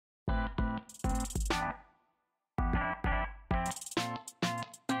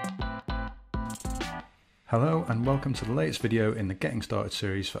Hello and welcome to the latest video in the Getting Started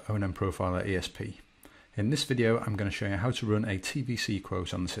series for O&M Profiler ESP. In this video I'm going to show you how to run a TVC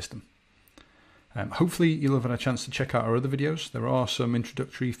quote on the system. Hopefully you'll have had a chance to check out our other videos. There are some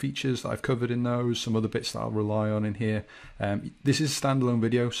introductory features that I've covered in those, some other bits that I'll rely on in here. This is a standalone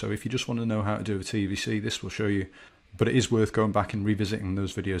video, so if you just want to know how to do a TVC, this will show you, but it is worth going back and revisiting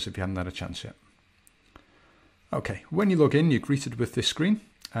those videos if you haven't had a chance yet. Okay, when you log in you're greeted with this screen.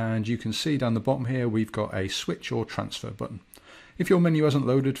 And you can see down the bottom here we've got a switch or transfer button. If your menu hasn't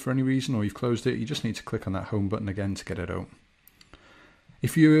loaded for any reason or you've closed it, you just need to click on that home button again to get it open.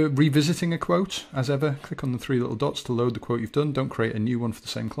 If you're revisiting a quote, as ever, click on the three little dots to load the quote you've done. Don't create a new one for the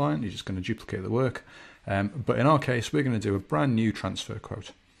same client, you're just going to duplicate the work. But in our case we're going to do a brand new transfer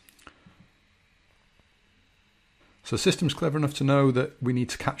quote. So the system's clever enough to know that we need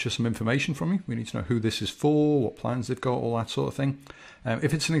to capture some information from you. We need to know who this is for, what plans they've got, all that sort of thing.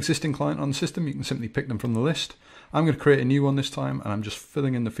 If it's an existing client on the system, you can simply pick them from the list. I'm going to create a new one this time, and I'm just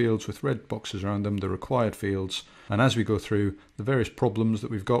filling in the fields with red boxes around them, the required fields. And as we go through, the various problems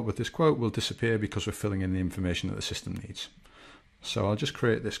that we've got with this quote will disappear because we're filling in the information that the system needs. So I'll just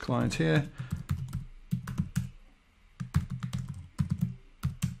create this client here.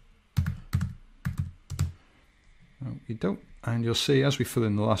 You don't, and you'll see as we fill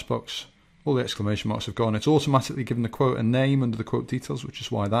in the last box, all the exclamation marks have gone. It's automatically given the quote a name under the quote details, which is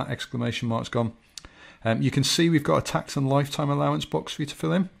why that exclamation mark's gone. You can see we've got a tax and lifetime allowance box for you to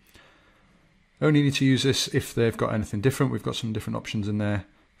fill in. Only need to use this if they've got anything different. We've got some different options in there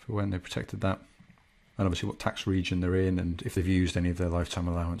for when they protected that, and obviously what tax region they're in and if they've used any of their lifetime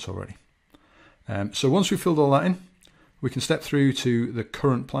allowance already. So once we've filled all that in, we can step through to the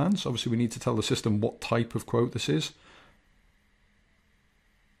current plans. Obviously we need to tell the system what type of quote this is.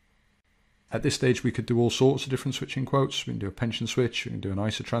 At this stage we could do all sorts of different switching quotes. We can do a pension switch, we can do an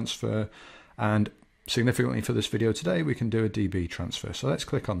ISA transfer, and significantly for this video today we can do a DB transfer. So let's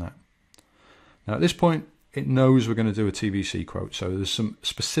click on that. Now at this point it knows we're going to do a TVC quote, so there's some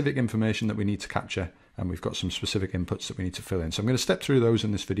specific information that we need to capture and we've got some specific inputs that we need to fill in. So I'm going to step through those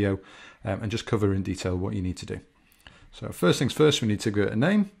in this video and just cover in detail what you need to do. So first things first, we need to get a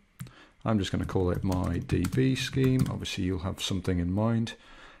name. I'm just going to call it my DB scheme. Obviously you'll have something in mind.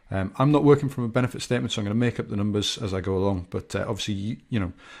 I'm not working from a benefit statement, so I'm going to make up the numbers as I go along. But obviously, you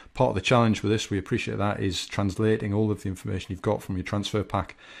know, part of the challenge with this, we appreciate that, is translating all of the information you've got from your transfer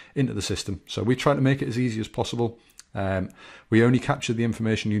pack into the system. So we try to make it as easy as possible. We only capture the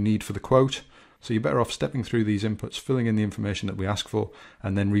information you need for the quote. So you're better off stepping through these inputs, filling in the information that we ask for,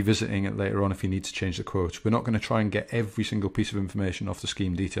 and then revisiting it later on if you need to change the quote. We're not going to try and get every single piece of information off the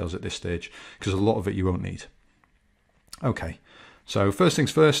scheme details at this stage, because a lot of it you won't need. Okay. So first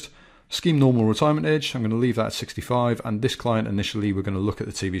things first, scheme normal retirement age, I'm going to leave that at 65, and this client initially we're going to look at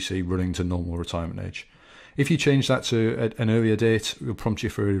the TVC running to normal retirement age. If you change that to an earlier date, we'll prompt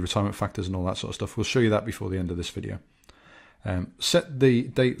you for early retirement factors and all that sort of stuff. We'll show you that before the end of this video. Set the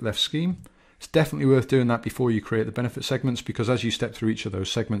date left scheme. It's definitely worth doing that before you create the benefit segments, because as you step through each of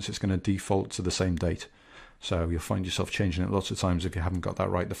those segments it's going to default to the same date. So you'll find yourself changing it lots of times if you haven't got that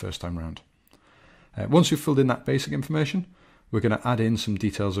right the first time round. Once you've filled in that basic information, we're going to add in some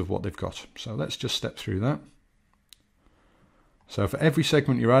details of what they've got. So let's just step through that. So for every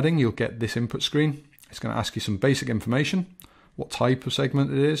segment you're adding, you'll get this input screen. It's going to ask you some basic information, what type of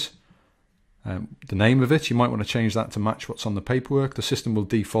segment it is, the name of it. You might want to change that to match what's on the paperwork. The system will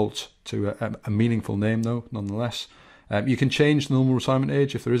default to a meaningful name though, nonetheless. You can change the normal retirement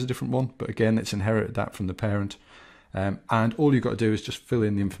age if there is a different one, but again, it's inherited that from the parent. And all you've got to do is just fill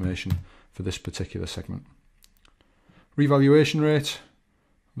in the information for this particular segment. Revaluation rate,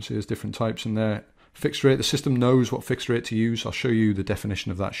 obviously there's different types in there. Fixed rate, the system knows what fixed rate to use. I'll show you the definition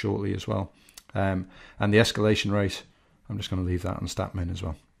of that shortly as well. And the escalation rate, I'm just going to leave that on stat min as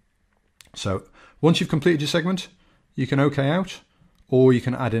well. So once you've completed your segment, you can OK out, or you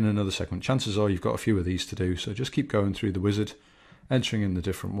can add in another segment. Chances are you've got a few of these to do, so just keep going through the wizard, entering in the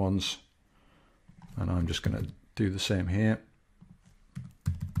different ones. And I'm just going to do the same here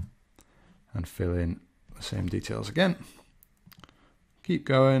and fill in the same details again. Keep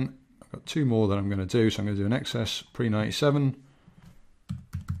going. I've got two more that I'm going to do, so I'm going to do an excess pre-97.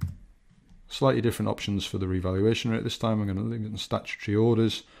 Slightly different options for the revaluation rate this time. I'm going to leave it in statutory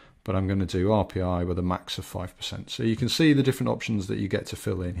orders, but I'm going to do RPI with a max of 5%. So you can see the different options that you get to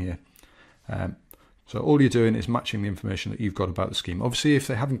fill in here. So all you're doing is matching the information that you've got about the scheme. Obviously, if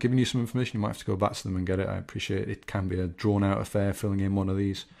they haven't given you some information, you might have to go back to them and get it. I appreciate it can be a drawn-out affair filling in one of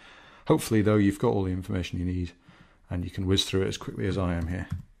these. Hopefully, though, you've got all the information you need and you can whiz through it as quickly as I am here.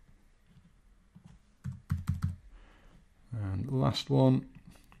 And the last one,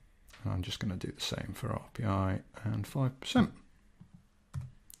 I'm just going to do the same for RPI and 5%.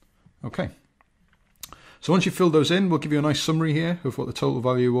 Okay. So once you've filled those in, we'll give you a nice summary here of what the total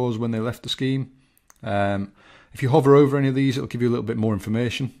value was when they left the scheme. If you hover over any of these, it'll give you a little bit more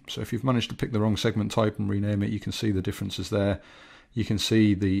information. So if you've managed to pick the wrong segment type and rename it, you can see the differences there. You can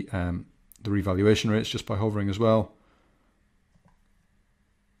see the revaluation rates just by hovering as well.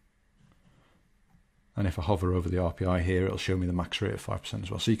 And if I hover over the RPI here, it'll show me the max rate of 5% as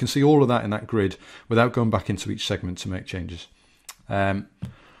well. So you can see all of that in that grid without going back into each segment to make changes.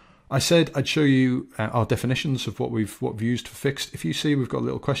 I said I'd show you our definitions of what we've used for fixed. If you see, we've got a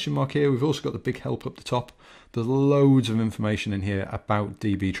little question mark here. We've also got the big help up the top. There's loads of information in here about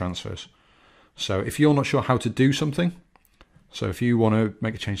DB transfers. So if you're not sure how to do something, so if you want to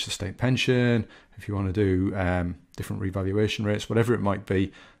make a change to state pension, if you want to do different revaluation rates, whatever it might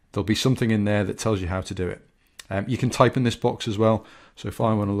be, there'll be something in there that tells you how to do it. You can type in this box as well. So if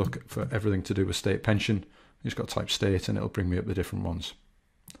I want to look for everything to do with state pension, you just got to type state and it'll bring me up the different ones.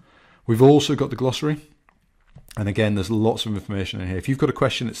 We've also got the glossary. And again, there's lots of information in here. If you've got a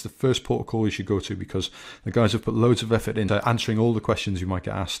question, it's the first port of call you should go to, because the guys have put loads of effort into answering all the questions you might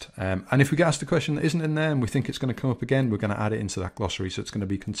get asked. And if we get asked a question that isn't in there and we think it's going to come up again, we're going to add it into that glossary. So it's going to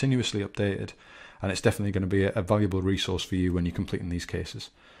be continuously updated, and it's definitely going to be a valuable resource for you when you're completing these cases.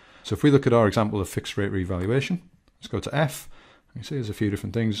 So if we look at our example of fixed rate revaluation, let's go to F. You see there's a few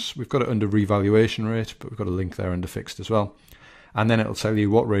different things. We've got it under revaluation rate, but we've got a link there under fixed as well. And then it'll tell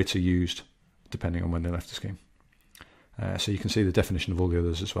you what rates are used depending on when they left the scheme. So you can see the definition of all the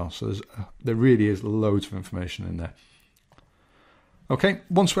others as well. So there really is loads of information in there. Okay,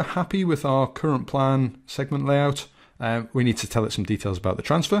 once we're happy with our current plan segment layout, we need to tell it some details about the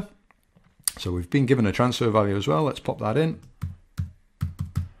transfer. So we've been given a transfer value as well. Let's pop that in.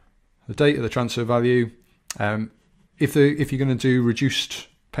 The date of the transfer value. If you're going to do reduced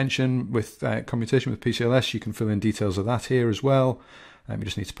pension with commutation with PCLS, you can fill in details of that here as well. You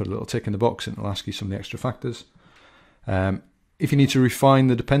just need to put a little tick in the box and it'll ask you some of the extra factors. If you need to refine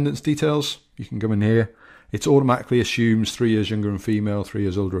the dependents details, you can go in here. It automatically assumes 3 years younger and female, 3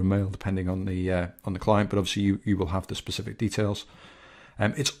 years older and male, depending on the client, but obviously you will have the specific details.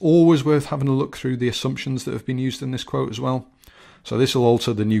 It's always worth having a look through the assumptions that have been used in this quote as well. So this will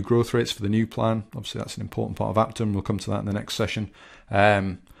alter the new growth rates for the new plan. Obviously that's an important part of APTA, and we'll come to that in the next session.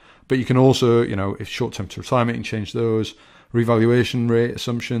 But you can also, if short-term to retirement, you can change those. Revaluation rate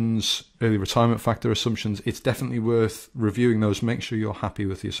assumptions, early retirement factor assumptions. It's definitely worth reviewing those. Make sure you're happy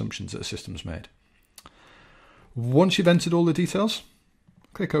with the assumptions that the system's made. Once you've entered all the details,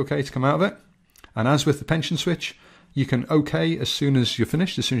 click OK to come out of it. And as with the pension switch, you can OK as soon as you're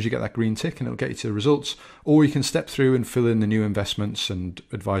finished, as soon as you get that green tick, and it'll get you to the results. Or you can step through and fill in the new investments and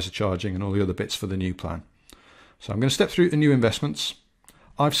advisor charging and all the other bits for the new plan. So I'm going to step through the new investments.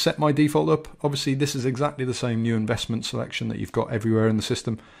 I've set my default up. Obviously, this is exactly the same new investment selection that you've got everywhere in the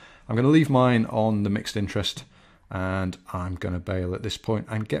system. I'm going to leave mine on the mixed interest, and I'm going to bail at this point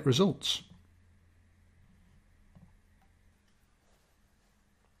and get results.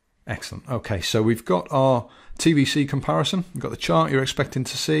 Excellent. Okay, so we've got our TVC comparison. We've got the chart you're expecting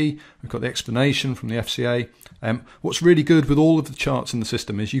to see. We've got the explanation from the FCA. What's really good with all of the charts in the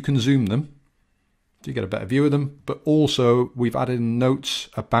system is you can zoom them, so you get a better view of them, but also we've added notes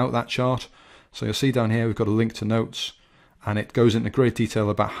about that chart. So you'll see down here we've got a link to notes, and it goes into great detail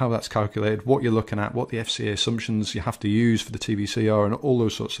about how that's calculated, what you're looking at, what the FCA assumptions you have to use for the TVC are, and all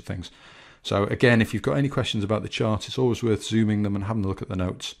those sorts of things. So again, if you've got any questions about the chart, it's always worth zooming them and having a look at the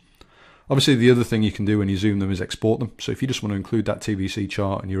notes. Obviously, the other thing you can do when you zoom them is export them. So if you just want to include that TVC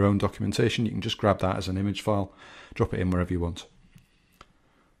chart in your own documentation, you can just grab that as an image file, drop it in wherever you want.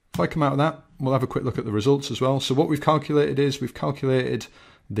 If I come out of that, we'll have a quick look at the results as well. So what we've calculated is we've calculated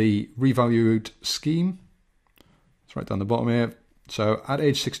the revalued scheme. It's right down the bottom here. So at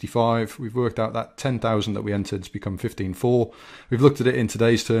age 65, we've worked out that 10,000 that we entered has become 15,400. We've looked at it in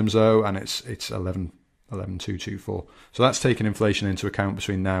today's terms though, and it's 11,224. So that's taken inflation into account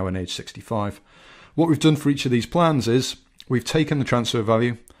between now and age 65. What we've done for each of these plans is we've taken the transfer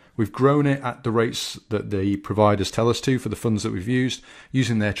value, we've grown it at the rates that the providers tell us to for the funds that we've used,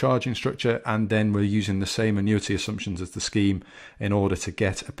 using their charging structure, and then we're using the same annuity assumptions as the scheme in order to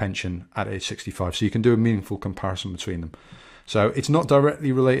get a pension at age 65. So you can do a meaningful comparison between them. So it's not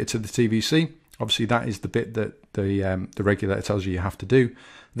directly related to the TVC. Obviously, that is the bit that the regulator tells you have to do.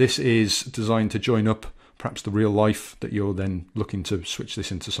 This is designed to join up perhaps the real life that you're then looking to switch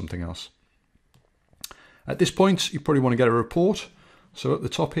this into something else. At this point, you probably want to get a report. So at the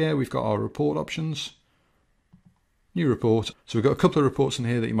top here, we've got our report options. New report. So we've got a couple of reports in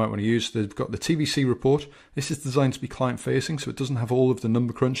here that you might want to use. They've got the TVC report. This is designed to be client facing, so it doesn't have all of the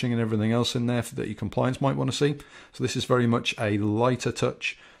number crunching and everything else in there that your compliance might want to see. So this is very much a lighter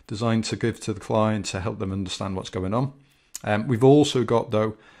touch designed to give to the client to help them understand what's going on. We've also got,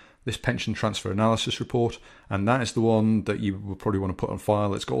 though, this pension transfer analysis report, and that is the one that you will probably want to put on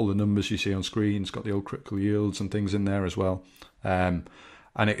file. It's got all the numbers you see on screen. It's got the old critical yields and things in there as well. And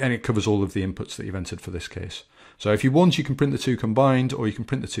it covers all of the inputs that you've entered for this case. So if you want, you can print the two combined, or you can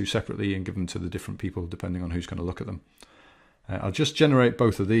print the two separately and give them to the different people depending on who's going to look at them. I'll just generate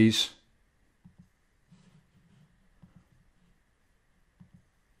both of these.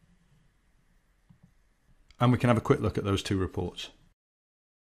 And we can have a quick look at those two reports.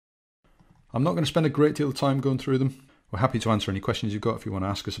 I'm not going to spend a great deal of time going through them. We're happy to answer any questions you've got if you want to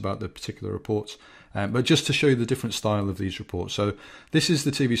ask us about the particular reports. But just to show you the different style of these reports. So this is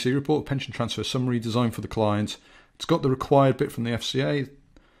the TVC report, Pension Transfer Summary, designed for the client. It's got the required bit from the FCA.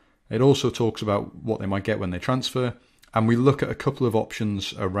 It also talks about what they might get when they transfer. And we look at a couple of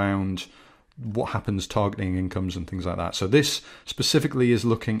options around what happens targeting incomes and things like that. So this specifically is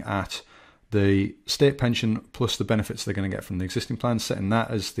looking at the state pension plus the benefits they're going to get from the existing plan, setting that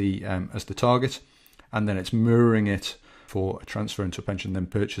as the target. And then it's mirroring it for a transfer into a pension, then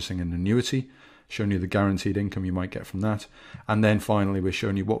purchasing an annuity, showing you the guaranteed income you might get from that. And then finally, we're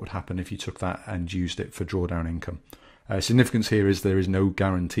showing you what would happen if you took that and used it for drawdown income. Significance here is there is no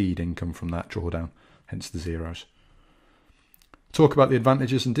guaranteed income from that drawdown, hence the zeros. Talk about the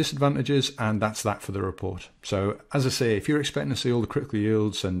advantages and disadvantages, and that's that for the report. So as I say, if you're expecting to see all the critical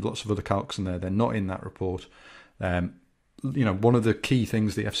yields and lots of other calcs in there, they're not in that report. One of the key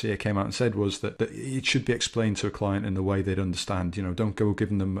things the FCA came out and said was that it should be explained to a client in the way they'd understand. Don't go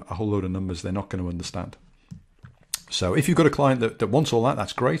giving them a whole load of numbers they're not going to understand. So if you've got a client that wants all that,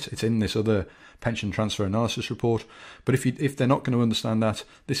 that's great. It's in this other pension transfer analysis report. But if they're not going to understand that,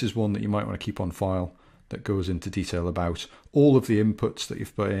 this is one that you might want to keep on file that goes into detail about all of the inputs that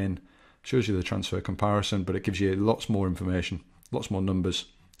you've put in, shows you the transfer comparison, but it gives you lots more information, lots more numbers.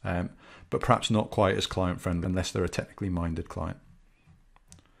 But perhaps not quite as client friendly unless they're a technically minded client.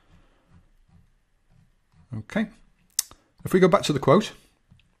 Okay, if we go back to the quote,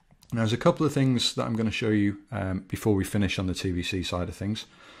 there's a couple of things that I'm going to show you before we finish on the TVC side of things.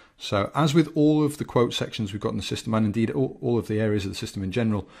 So as with all of the quote sections we've got in the system, and indeed all of the areas of the system in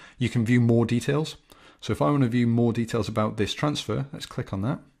general, you can view more details. So if I want to view more details about this transfer, let's click on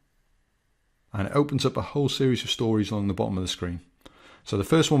that. And it opens up a whole series of stories along the bottom of the screen. So the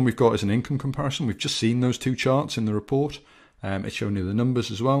first one we've got is an income comparison. We've just seen those two charts in the report. It's showing you the numbers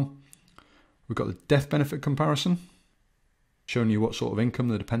as well. We've got the death benefit comparison, showing you what sort of income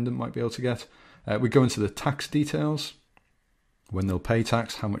the dependent might be able to get. We go into the tax details, when they'll pay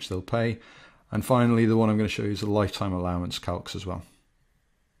tax, how much they'll pay. And finally, the one I'm going to show you is the lifetime allowance calcs as well.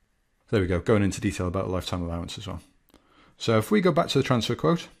 There we go, going into detail about the lifetime allowance as well. So if we go back to the transfer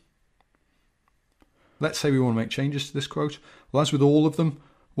quote, let's say we want to make changes to this quote. Well, as with all of them,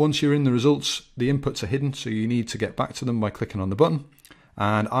 once you're in the results, the inputs are hidden, so you need to get back to them by clicking on the button.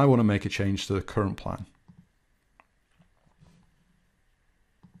 And I want to make a change to the current plan.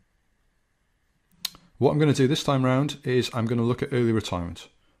 What I'm going to do this time round is I'm going to look at early retirement.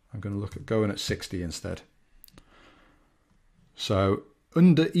 I'm going to look at going at 60 instead. So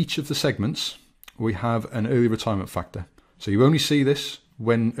under each of the segments, we have an early retirement factor. So you only see this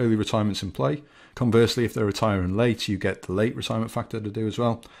when early retirement's in play. Conversely, if they're retiring late, you get the late retirement factor to do as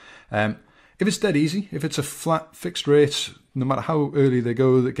well. If it's dead easy, if it's a flat fixed rate, no matter how early they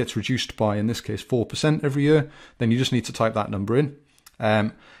go, that gets reduced by, in this case, 4% every year, then you just need to type that number in.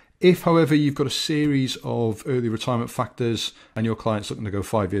 If, however, you've got a series of early retirement factors and your client's looking to go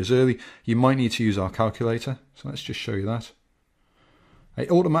 5 years early, you might need to use our calculator. So let's just show you that. It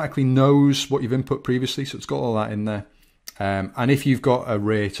automatically knows what you've input previously, so it's got all that in there. And if you've got a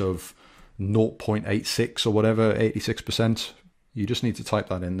rate of 0.86 or whatever, 86%, you just need to type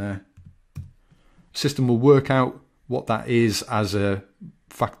that in there. The system will work out what that is as a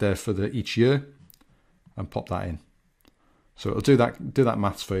factor for each year and pop that in. So it'll do that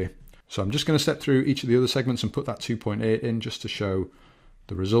maths for you. So I'm just going to step through each of the other segments and put that 2.8 in just to show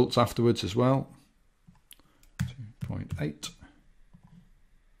the results afterwards as well. 2.8.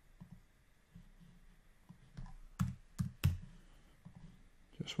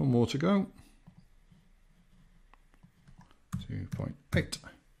 Just one more to go. 2.8.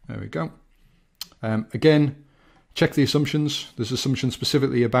 There we go. Again, check the assumptions. There's assumptions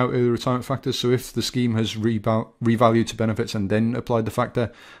specifically about early retirement factors. So if the scheme has revalued to benefits and then applied the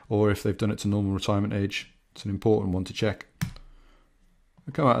factor, or if they've done it to normal retirement age, it's an important one to check.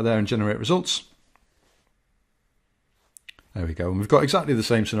 We'll come out of there and generate results. There we go. And we've got exactly the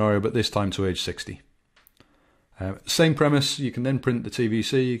same scenario, but this time to age 60. Same premise. You can then print the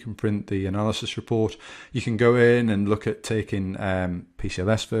TVC, you can print the analysis report, you can go in and look at taking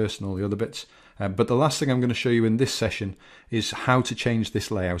PCLS first and all the other bits. But the last thing I'm going to show you in this session is how to change this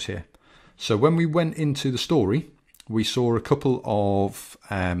layout here. So when we went into the story, we saw a couple of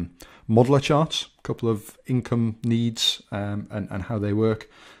modeler charts, a couple of income needs and how they work.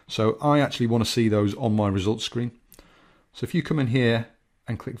 So I actually want to see those on my results screen. So if you come in here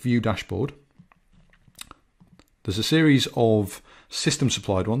and click View Dashboard, there's a series of system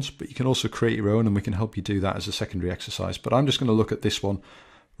supplied ones, but you can also create your own and we can help you do that as a secondary exercise. But I'm just going to look at this one,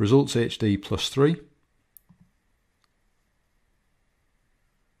 results HD +3.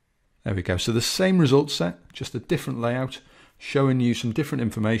 There we go. So the same result set, just a different layout, showing you some different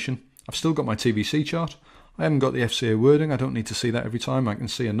information. I've still got my TVC chart. I haven't got the FCA wording. I don't need to see that every time. I can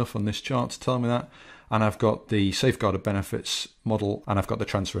see enough on this chart to tell me that. And I've got the safeguarded benefits model, and I've got the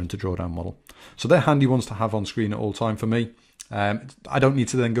transfer into drawdown model. So they're handy ones to have on screen at all time for me. I don't need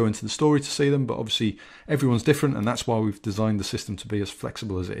to then go into the story to see them, but obviously everyone's different, and that's why we've designed the system to be as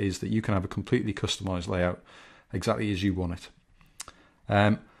flexible as it is, that you can have a completely customized layout exactly as you want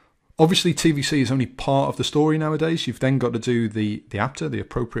it. Obviously TVC is only part of the story nowadays. You've then got to do the APTA, the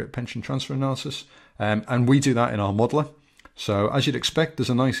appropriate pension transfer analysis, and we do that in our modeler. So as you'd expect, there's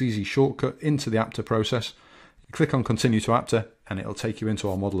a nice easy shortcut into the APTA process. You click on Continue to APTA and it'll take you into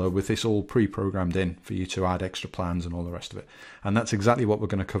our modeler with this all pre-programmed in for you to add extra plans and all the rest of it. And that's exactly what we're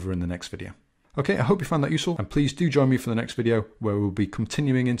going to cover in the next video. Okay, I hope you found that useful, and please do join me for the next video where we'll be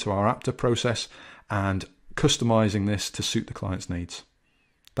continuing into our APTA process and customizing this to suit the client's needs.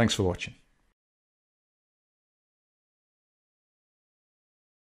 Thanks for watching.